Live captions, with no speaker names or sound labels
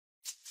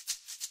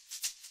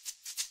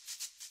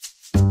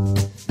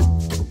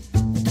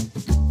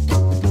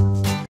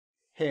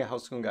Hey,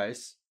 how's it going,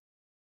 guys?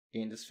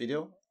 In this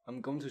video,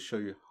 I'm going to show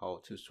you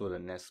how to sort the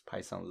next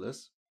Python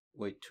list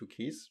with two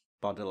keys,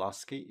 but the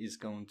last key is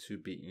going to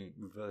be in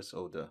reverse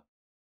order.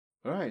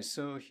 Alright,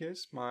 so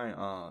here's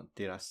my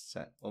data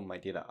set or my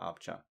data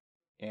object,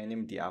 and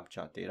name the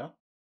object data.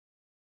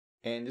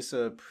 And this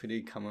is a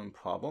pretty common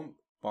problem,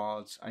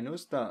 but I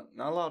noticed that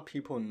not a lot of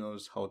people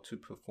knows how to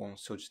perform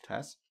such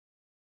tests.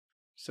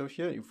 So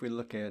here, if we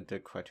look at the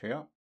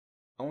criteria,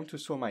 I want to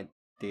sort my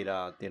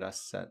data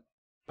set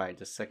by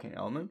the second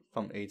element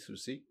from A to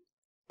C,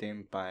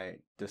 then by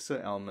the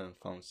third element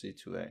from C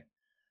to A.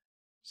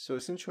 So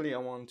essentially, I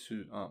want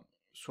to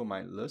sort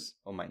my list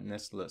or my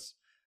next list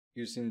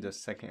using the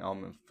second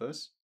element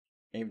first.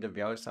 And if the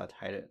values are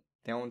tied,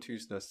 then I want to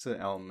use the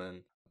third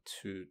element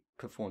to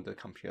perform the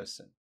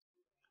comparison.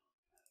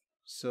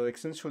 So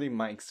essentially,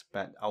 my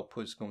expect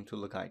output is going to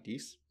look like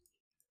this.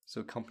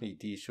 So company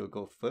D should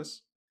go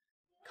first,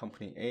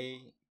 company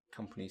A,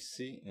 company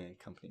C, and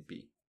company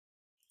B.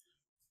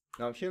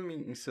 Now here, let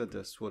me insert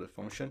the sort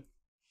function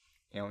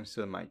and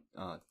insert my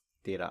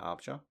data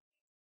object.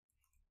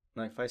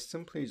 Now if I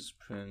simply just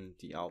print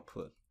the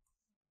output,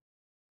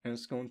 and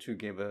it's going to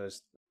give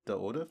us the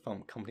order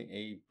from company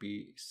A,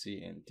 B,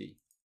 C, and D.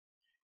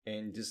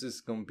 And this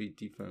is going to be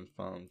different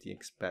from the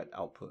expect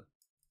output.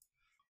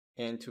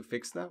 And to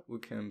fix that, we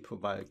can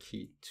provide a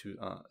key to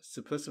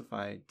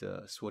specify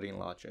the sorting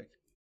logic.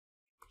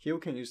 Here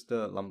we can use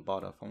the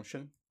lambda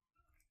function.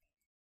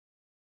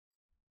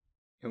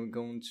 And we're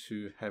going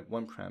to have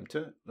one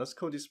parameter. Let's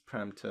call this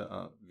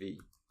parameter v.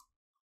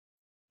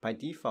 By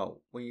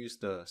default, when you use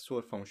the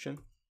sort function,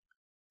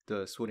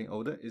 the sorting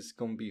order is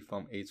going to be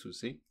from A to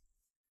Z.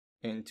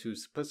 And to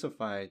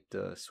specify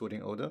the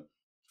sorting order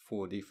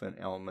for different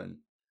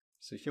elements,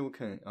 so here we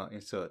can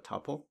insert a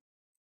tuple,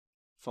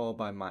 followed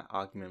by my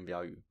argument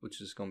value,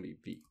 which is going to be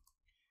v.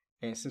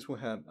 And since we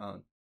have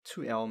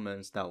two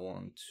elements that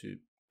want to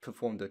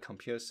perform the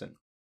comparison,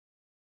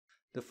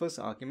 the first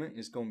argument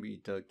is going to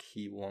be the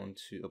key we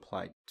want to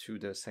apply to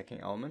the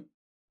second element.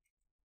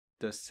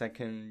 The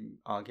second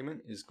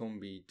argument is going to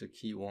be the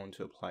key we want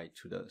to apply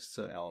to the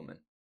third element.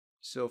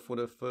 So for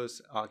the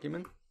first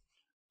argument,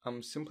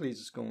 I'm simply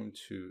just going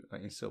to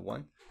insert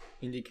 1,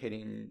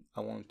 indicating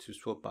I want to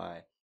sort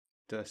by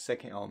the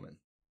second element.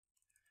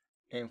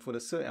 And for the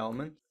third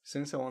element,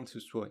 since I want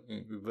to sort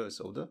in reverse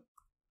order,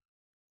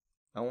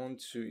 I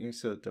want to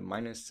insert the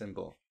minus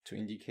symbol to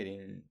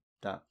indicating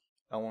that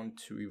I want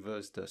to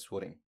reverse the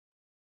sorting.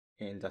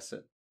 And that's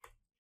it.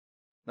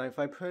 Now if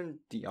I print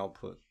the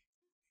output,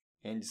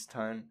 and this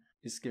time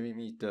it's giving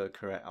me the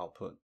correct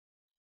output.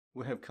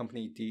 We have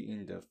company D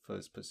in the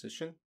first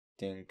position,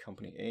 then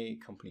company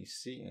A, company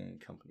C,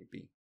 and company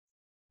B.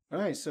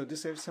 Alright, so this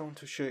is everything I want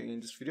to share in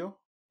this video,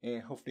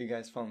 and hopefully you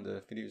guys found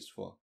the video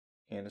useful.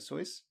 And as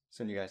always,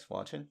 thank you guys for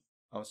watching.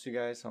 I'll see you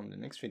guys on the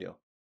next video.